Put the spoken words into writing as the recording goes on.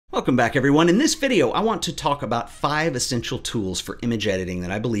Welcome back, everyone. In this video, I want to talk about 5 essential tools for image editing that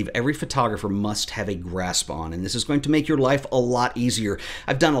I believe every photographer must have a grasp on, and this is going to make your life a lot easier.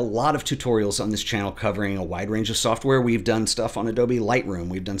 I've done a lot of tutorials on this channel covering a wide range of software. We've done stuff on Adobe Lightroom,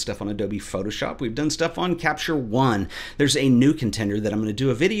 we've done stuff on Adobe Photoshop, we've done stuff on Capture One. There's a new contender that I'm going to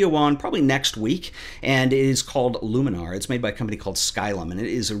do a video on probably next week, and it is called Luminar. It's made by a company called Skylum, and it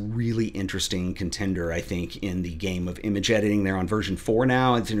is a really interesting contender, I think, in the game of image editing. They're on version 4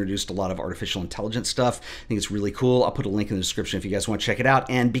 now. It's introduced a lot of artificial intelligence stuff. I think it's really cool. I'll put a link in the description if you guys want to check it out.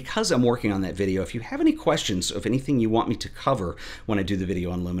 And because I'm working on that video, if you have any questions of anything you want me to cover when I do the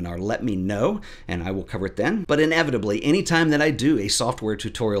video on Luminar, let me know and I will cover it then. But inevitably, anytime that I do a software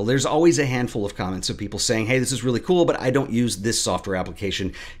tutorial, there's always a handful of comments of people saying, hey, this is really cool, but I don't use this software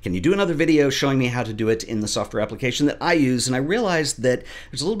application. Can you do another video showing me how to do it in the software application that I use? And I realized that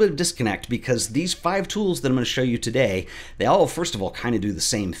there's a little bit of disconnect because these 5 tools that I'm going to show you today, they all, first of all, kind of do the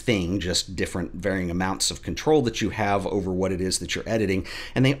same thing, just different varying amounts of control that you have over what it is that you're editing.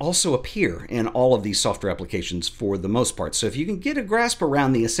 And they also appear in all of these software applications for the most part. So if you can get a grasp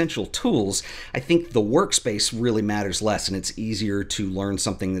around the essential tools, I think the workspace really matters less, and it's easier to learn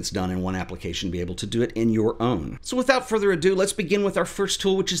something that's done in one application and be able to do it in your own. So without further ado, let's begin with our first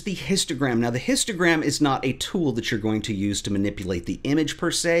tool, which is the histogram. Now, the histogram is not a tool that you're going to use to manipulate the image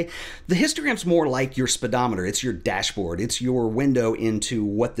per se. The histogram's more like your speedometer. It's your dashboard. It's your window into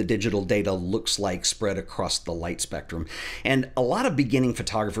what the digital data looks like spread across the light spectrum. And a lot of beginning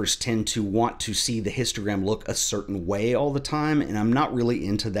photographers tend to want to see the histogram look a certain way all the time, and I'm not really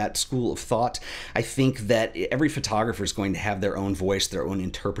into that school of thought. I think that every photographer is going to have their own voice, their own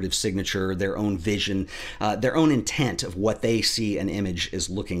interpretive signature, their own vision, their own intent of what they see an image is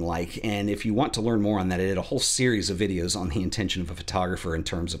looking like. And if you want to learn more on that, I did a whole series of videos on the intention of a photographer in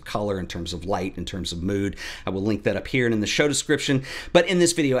terms of color, in terms of light, in terms of mood. I will link that up here and in the show description. But in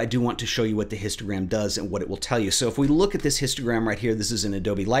this video, I do want to show you what the histogram does and what it will tell you. So if we look at this histogram right here, this is in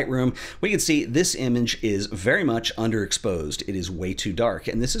Adobe Lightroom, we can see this image is very much underexposed. It is way too dark,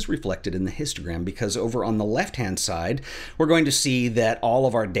 and this is reflected in the histogram because over on the left-hand side, we're going to see that all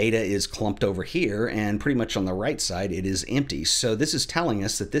of our data is clumped over here, and pretty much on the right side, it is empty. So this is telling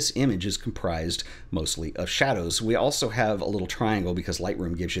us that this image is comprised mostly of shadows. We also have a little triangle because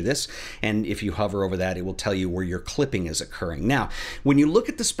Lightroom gives you this, and if you hover over that, it will tell you where your clipping is occurring. Now, when you look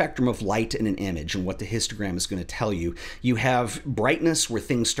at the spectrum of light in an image and what the histogram is going to tell you, you have brightness where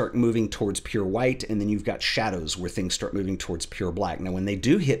things start moving towards pure white, and then you've got shadows where things start moving towards pure black. Now, when they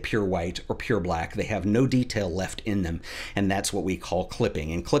do hit pure white or pure black, they have no detail left in them, and that's what we call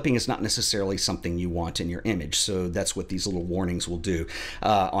clipping. And clipping is not necessarily something you want in your image, so that's what these little warnings will do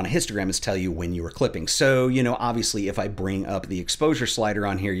on a histogram, is tell you when you are clipping. So, you know, obviously, if I bring up the exposure slider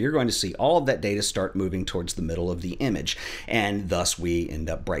on here, you're going to see all of that data start moving towards the middle of the image, and thus we end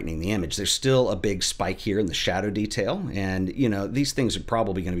up brightening the image. There's still a big spike here in the shadow detail, and you know, these things are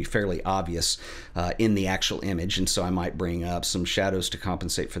probably going to be fairly obvious in the actual image, and so I might bring up some shadows to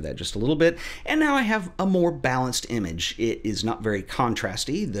compensate for that just a little bit. And now I have a more balanced image. It is not very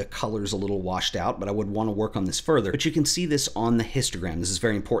contrasty. The color's a little washed out, but I would want to work on this further. But you can see this on the histogram. This is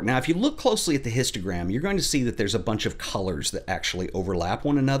very important. Now, if you look closely at the histogram, you're going to see that there's a bunch of colors that actually overlap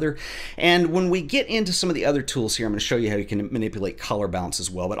one another. And when we get into some of the other tools here, I'm going to show you how you can manipulate color balance as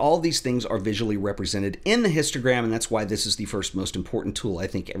well. But all these things are visually represented in the histogram, and that's why this is the first most important tool I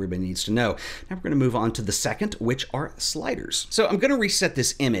think everybody needs to know. Now we're going to move on to the second, which are sliders. So I'm going to reset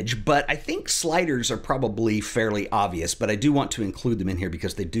this image, but I think sliders are probably fairly obvious, but I do want to include them in here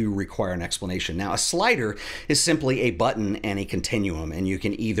because they do require an explanation. Now, a slider is simply a button and a continuum, and you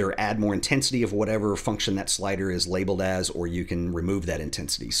can either add more intensity of whatever function that slider is labeled as, or you can remove that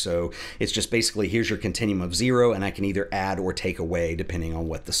intensity. So it's just basically, here's your continuum of 0, and I can either add or take away depending on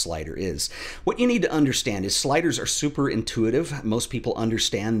what the slider is. What you need to understand is sliders are super intuitive. Most people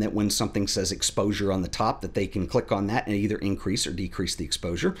understand that when something says exposure on the top, that they can click on that and either increase or decrease the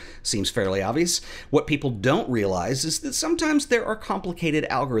exposure. Seems fairly obvious. What people don't realize is that sometimes there are complicated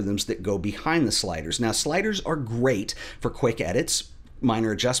algorithms that go behind the sliders. Now, sliders are great for quick edits,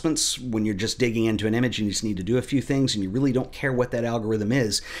 minor adjustments, when you're just digging into an image and you just need to do a few things and you really don't care what that algorithm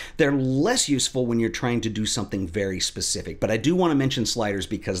is. They're less useful when you're trying to do something very specific. But I do want to mention sliders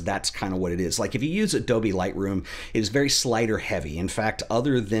because that's kind of what it is. Like if you use Adobe Lightroom, it is very slider heavy. In fact,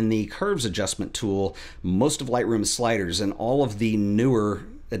 other than the curves adjustment tool, most of Lightroom is sliders, and all of the newer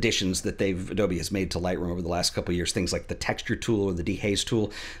additions that Adobe has made to Lightroom over the last couple of years, things like the texture tool or the dehaze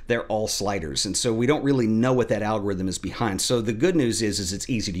tool, they're all sliders. And so we don't really know what that algorithm is behind. So the good news is it's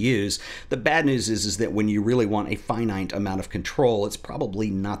easy to use. The bad news is that when you really want a finite amount of control, it's probably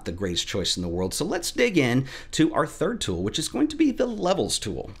not the greatest choice in the world. So let's dig in to our third tool, which is going to be the levels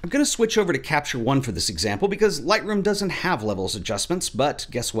tool. I'm going to switch over to Capture One for this example because Lightroom doesn't have levels adjustments, but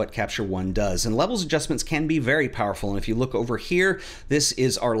guess what? Capture One does. And levels adjustments can be very powerful. And if you look over here, this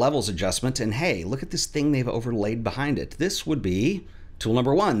is our levels adjustment. And hey, look at this thing they've overlaid behind it. This would be tool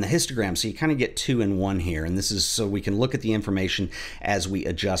number one, the histogram. So you kind of get two in one here. And this is so we can look at the information as we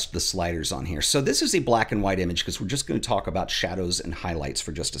adjust the sliders on here. So this is a black and white image because we're just going to talk about shadows and highlights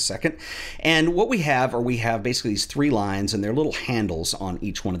for just a second. And what we have basically these three lines and they're little handles on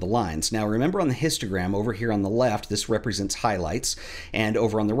each one of the lines. Now remember on the histogram over here on the left, this represents highlights. And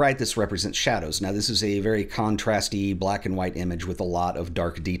over on the right, this represents shadows. Now this is a very contrasty black and white image with a lot of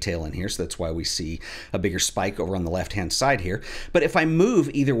dark detail in here. So that's why we see a bigger spike over on the left-hand side here. But if I move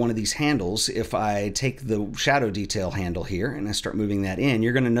either one of these handles, if I take the shadow detail handle here and I start moving that in,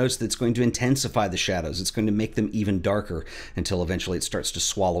 you're going to notice that it's going to intensify the shadows. It's going to make them even darker until eventually it starts to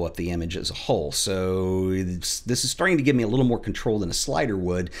swallow up the image as a whole. So this is starting to give me a little more control than a slider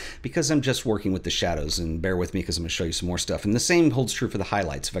would because I'm just working with the shadows. And bear with me because I'm going to show you some more stuff. And the same holds true for the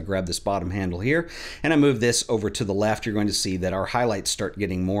highlights. If I grab this bottom handle here and I move this over to the left, you're going to see that our highlights start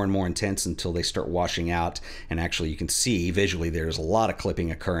getting more and more intense until they start washing out. And actually you can see visually there's a lot of clipping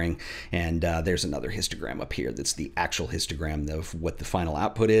occurring, and there's another histogram up here that's the actual histogram of what the final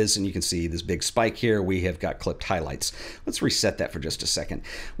output is, and you can see this big spike here. We have got clipped highlights. Let's reset that for just a second.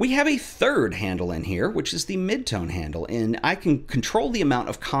 We have a third handle in here, which is the midtone handle, and I can control the amount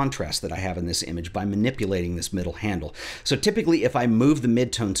of contrast that I have in this image by manipulating this middle handle. So typically if I move the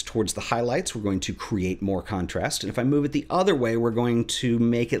midtones towards the highlights, we're going to create more contrast, and if I move it the other way, we're going to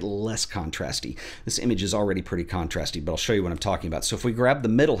make it less contrasty. This image is already pretty contrasty, but I'll show you what I'm talking about. So if we grab the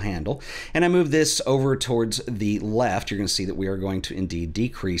middle handle and I move this over towards the left, you're going to see that we are going to indeed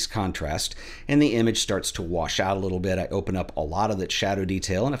decrease contrast and the image starts to wash out a little bit. I open up a lot of that shadow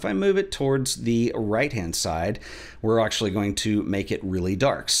detail, and if I move it towards the right hand side, we're actually going to make it really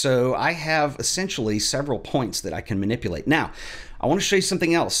dark. So I have essentially several points that I can manipulate. Now, I want to show you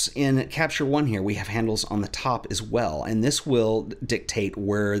something else. In Capture One here, we have handles on the top as well, and this will dictate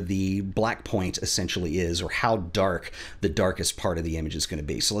where the black point essentially is, or how dark the darkest part of the image is going to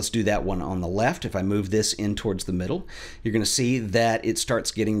be. So let's do that one on the left. If I move this in towards the middle, you're going to see that it starts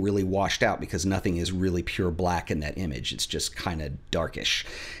getting really washed out because nothing is really pure black in that image. It's just kind of darkish.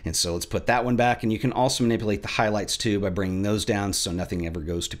 And so let's put that one back, and you can also manipulate the highlights too by bringing those down so nothing ever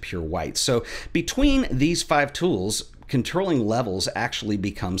goes to pure white. So between these 5 tools, controlling levels actually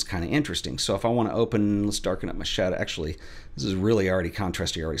becomes kind of interesting. So if I want to open, let's darken up my shadow. Actually, this is really already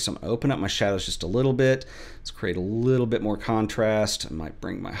contrasty already. So I'm going to open up my shadows just a little bit. Let's create a little bit more contrast. I might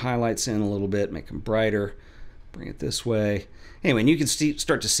bring my highlights in a little bit, make them brighter, bring it this way. Anyway, and you can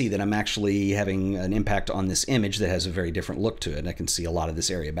start to see that I'm actually having an impact on this image that has a very different look to it. And I can see a lot of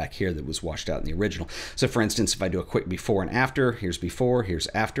this area back here that was washed out in the original. So for instance, if I do a quick before and after, here's before, here's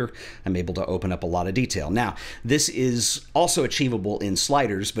after, I'm able to open up a lot of detail. Now, this is also achievable in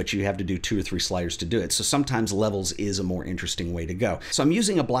sliders, but you have to do 2 or 3 sliders to do it. So sometimes levels is a more interesting way to go. So I'm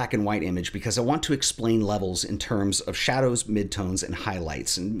using a black and white image because I want to explain levels in terms of shadows, midtones, and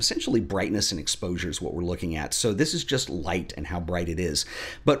highlights. And essentially brightness and exposure is what we're looking at. So this is just light and how bright it is.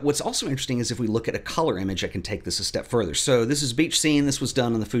 But what's also interesting is if we look at a color image, I can take this a step further. So this is beach scene. This was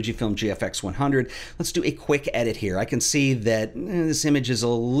done on the Fujifilm GFX 100. Let's do a quick edit here. I can see that this image is a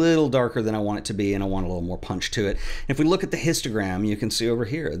little darker than I want it to be, and I want a little more punch to it. And if we look at the histogram, you can see over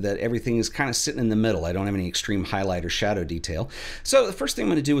here that everything is kind of sitting in the middle. I don't have any extreme highlight or shadow detail. So the first thing I'm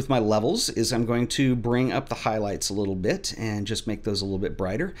going to do with my levels is I'm going to bring up the highlights a little bit and just make those a little bit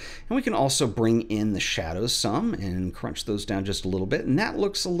brighter. And we can also bring in the shadows some and crunch those down just a little bit, and that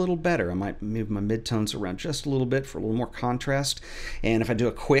looks a little better. I might move my midtones around just a little bit for a little more contrast. And if I do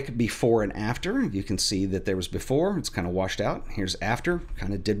a quick before and after, you can see that there was before, it's kind of washed out. Here's after,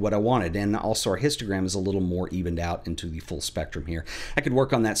 kind of did what I wanted. And also our histogram is a little more evened out into the full spectrum here. I could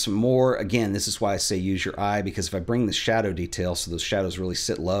work on that some more. Again, this is why I say use your eye, because if I bring the shadow detail so those shadows really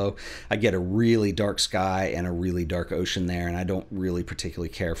sit low, I get a really dark sky and a really dark ocean there, and I don't really particularly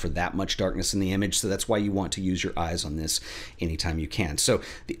care for that much darkness in the image. So that's why you want to to use your eyes on this anytime you can. So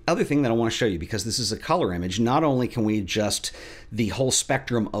the other thing that I want to show you, because this is a color image, not only can we adjust the whole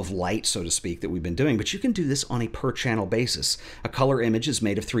spectrum of light, so to speak, that we've been doing, but you can do this on a per channel basis. A color image is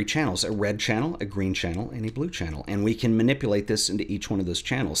made of 3 channels, a red channel, a green channel, and a blue channel. And we can manipulate this into each one of those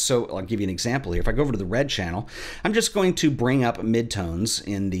channels. So I'll give you an example here. If I go over to the red channel, I'm just going to bring up midtones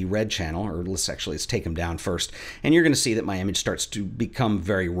in the red channel, or let's take them down first. And you're going to see that my image starts to become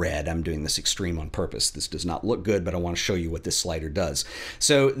very red. I'm doing this extreme on purpose. This does not look good, but I want to show you what this slider does.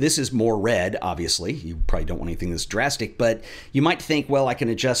 So this is more red, obviously. You probably don't want anything this drastic, but you might think, well, I can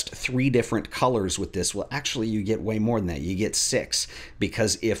adjust 3 different colors with this. Well, actually, you get way more than that. You get 6,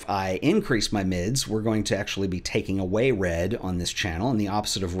 because if I increase my mids, we're going to actually be taking away red on this channel, and the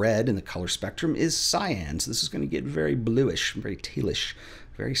opposite of red in the color spectrum is cyan. So this is going to get very bluish, very tealish,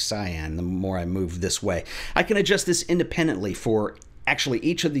 very cyan the more I move this way. I can adjust this independently for actually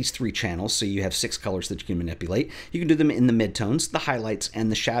each of these 3 channels, so you have 6 colors that you can manipulate. You can do them in the midtones, the highlights,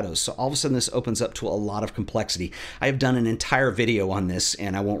 and the shadows. So all of a sudden this opens up to a lot of complexity. I have done an entire video on this,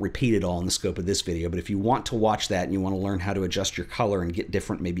 and I won't repeat it all in the scope of this video, but if you want to watch that and you want to learn how to adjust your color and get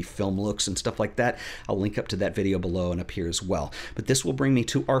different maybe film looks and stuff like that, I'll link up to that video below and up here as well. But this will bring me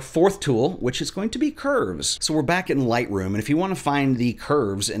to our 4th tool, which is going to be curves. So we're back in Lightroom, and if you want to find the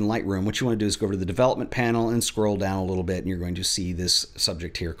curves in Lightroom, what you want to do is go over to the development panel and scroll down a little bit, and you're going to see this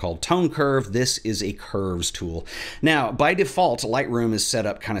subject here called tone curve. This is a curves tool. Now, by default, Lightroom is set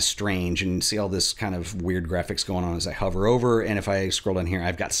up kind of strange, and you can see all this kind of weird graphics going on as I hover over. And if I scroll down here,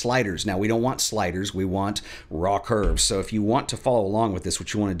 I've got sliders. Now, we don't want sliders, we want raw curves. So if you want to follow along with this,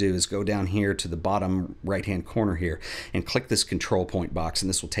 what you want to do is go down here to the bottom right-hand corner here and click this control point box, and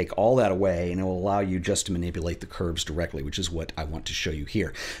this will take all that away, and it will allow you just to manipulate the curves directly, which is what I want to show you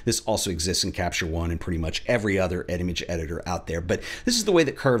here. This also exists in Capture One and pretty much every other image editor out there, but this is the way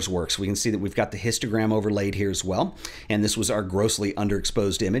that curves works. We can see that we've got the histogram overlaid here as well, and this was our grossly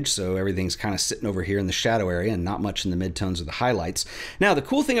underexposed image, so everything's kind of sitting over here in the shadow area and not much in the midtones or the highlights. Now, the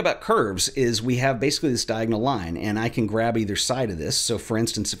cool thing about curves is we have basically this diagonal line, and I can grab either side of this. So for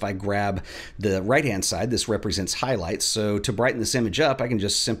instance, if I grab the right-hand side, this represents highlights. So to brighten this image up, I can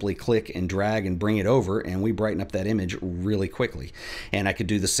just simply click and drag and bring it over, and we brighten up that image really quickly. And I could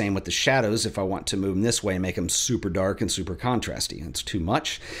do the same with the shadows if I want to move them this way and make them super dark and super contrasty. It's too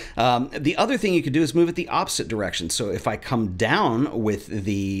much. The other thing you could do is move it the opposite direction. So if I come down with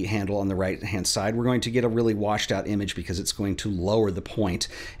the handle on the right-hand side, we're going to get a really washed out image because it's going to lower the point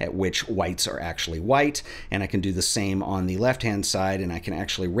at which whites are actually white. And I can do the same on the left-hand side, and I can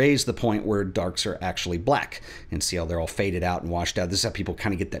actually raise the point where darks are actually black, and see how they're all faded out and washed out. This is how people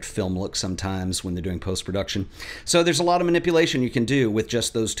kind of get that film look sometimes when they're doing post-production. So there's a lot of manipulation you can do with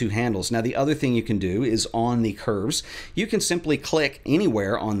just those 2 handles. Now, the other thing you can do is on the curves, you can simply click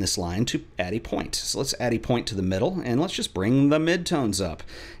anywhere on this line to add a point. So let's add a point to the middle, and let's just bring the midtones up.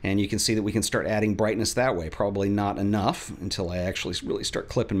 And you can see that we can start adding brightness that way. Probably not enough until I actually really start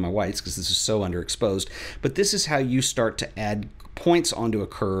clipping my whites, because this is so underexposed. But this is how you start to add points onto a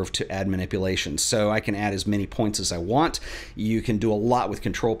curve to add manipulation. So I can add as many points as I want. You can do a lot with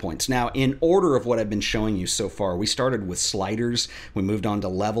control points. Now, in order of what I've been showing you so far, we started with sliders, we moved on to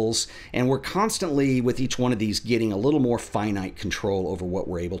levels, and we're constantly with each one of these getting a little more finite control over what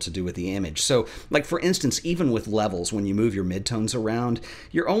we're able to do with the image. So like for instance, even with levels, when you move your midtones around,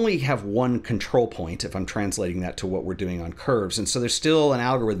 you only have one control point if I'm translating that to what we're doing on curves. And so there's still an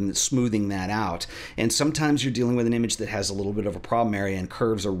algorithm that's smoothing that out. And sometimes you're dealing with an image that has a little bit of a problem area, and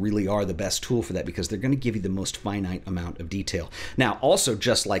curves really are the best tool for that because they're going to give you the most finite amount of detail. Now, also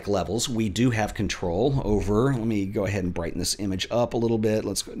just like levels, we do have control over, let me go ahead and brighten this image up a little bit.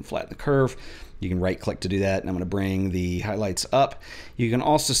 Let's go ahead and flatten the curve. You can right click to do that, and I'm going to bring the highlights up. You can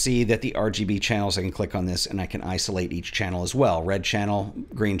also see that the RGB channels, I can click on this and I can isolate each channel as well. Red channel,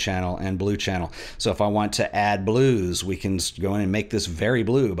 green channel, and blue channel. So if I want to add blues, we can go in and make this very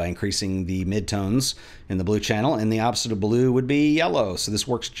blue by increasing the midtones in the blue channel, and the opposite of blue would be yellow. So this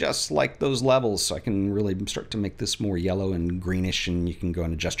works just like those levels. So I can really start to make this more yellow and greenish, and you can go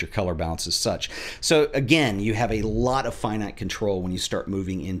and adjust your color balance as such. So again, you have a lot of finite control when you start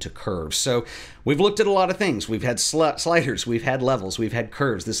moving into curves. So we've looked at a lot of things. We've had sliders, we've had levels, we've had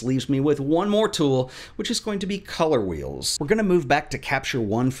curves. This leaves me with one more tool, which is going to be color wheels. We're going to move back to Capture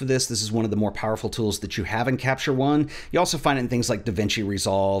One for this. This is one of the more powerful tools that you have in Capture One. You also find it in things like DaVinci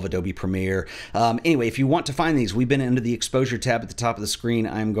Resolve, Adobe Premiere. Anyway, if you want to find these, we've been into the exposure tab at the top of the screen.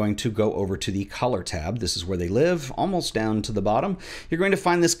 I'm going to go over to the color tab. This is where they live, almost down to the bottom. You're going to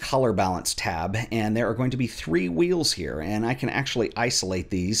find this color balance tab, and there are going to be 3 wheels here, and I can actually isolate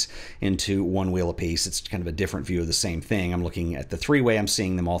these into one one wheel apiece. It's kind of a different view of the same thing. I'm looking at the three-way, I'm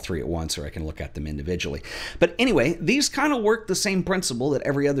seeing them all three at once, or I can look at them individually. But anyway, these kind of work the same principle that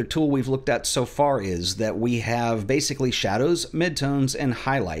every other tool we've looked at so far is, that we have basically shadows, midtones, and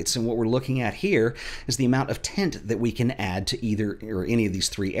highlights. And what we're looking at here is the amount of tint that we can add to either or any of these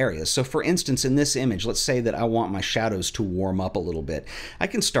three areas. So for instance, in this image, let's say that I want my shadows to warm up a little bit. I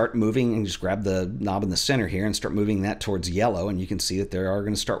can start moving and just grab the knob in the center here and start moving that towards yellow, and you can see that they are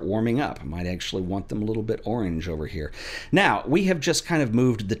going to start warming up. I might actually want them a little bit orange over here. Now, we have just kind of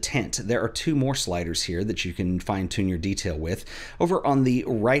moved the tint. There are two more sliders here that you can fine-tune your detail with. Over on the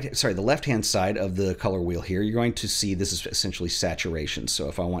the left-hand side of the color wheel here, you're going to see this is essentially saturation. So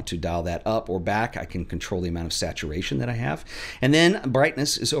if I want to dial that up or back, I can control the amount of saturation that I have. And then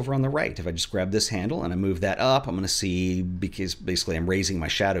brightness is over on the right. If I just grab this handle and I move that up, I'm going to see, because basically I'm raising my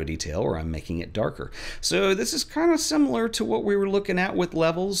shadow detail, or I'm making it darker. So this is kind of similar to what we were looking at with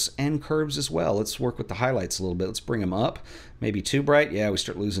levels and curves as well. Let's work with the highlights a little bit. Let's bring them up. Maybe too bright. Yeah, we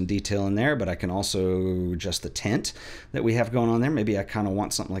start losing detail in there, but I can also adjust the tint that we have going on there. Maybe I kind of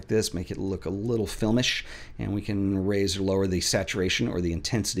want something like this, make it look a little filmish, and we can raise or lower the saturation or the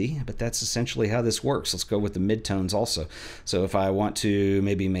intensity, but that's essentially how this works. Let's go with the midtones also. So if I want to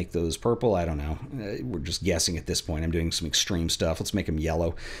maybe make those purple, I don't know. We're just guessing at this point. I'm doing some extreme stuff. Let's make them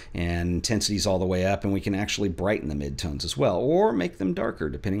yellow, and intensity's all the way up, and we can actually brighten the midtones as well, or make them darker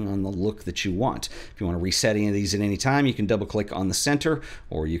depending on the look that you want. If you want to reset any of these at any time, you can double click on the center,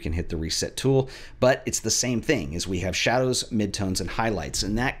 or you can hit the reset tool. But it's the same thing, as we have shadows, midtones, and highlights,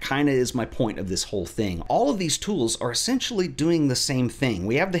 and that kind of is my point of this whole thing. All of these tools are essentially doing the same thing.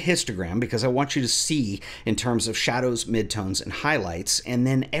 We have the histogram because I want you to see in terms of shadows, midtones, and highlights, and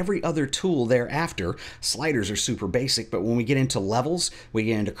then every other tool thereafter. Sliders are super basic, but when we get into levels, we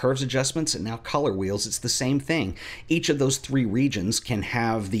get into curves adjustments, and now color wheels, it's the same thing. Each of those three regions can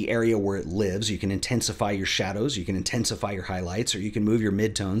have the area where it lives. You can intensify your shadows, you can intensify your highlights, or you can move your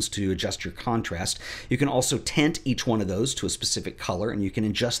midtones to adjust your contrast. You can also tint each one of those to a specific color, and you can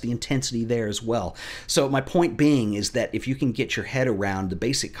adjust the intensity there as well. So my point being is that if you can get your head around the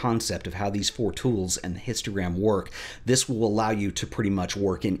basic concept of how these four tools and the histogram work, this will allow you to pretty much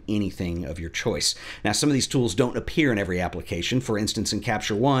work in anything of your choice. Now, some of these tools don't appear in every application. For instance, in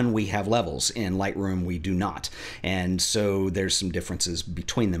Capture One, we have levels. In Lightroom, we do not. And so there's some differences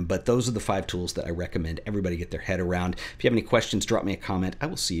between them, but those are the 5 tools that I recommend everybody get their head around. If you have any questions, drop me a comment. I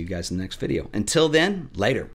will see you guys in the next video. Until then, later.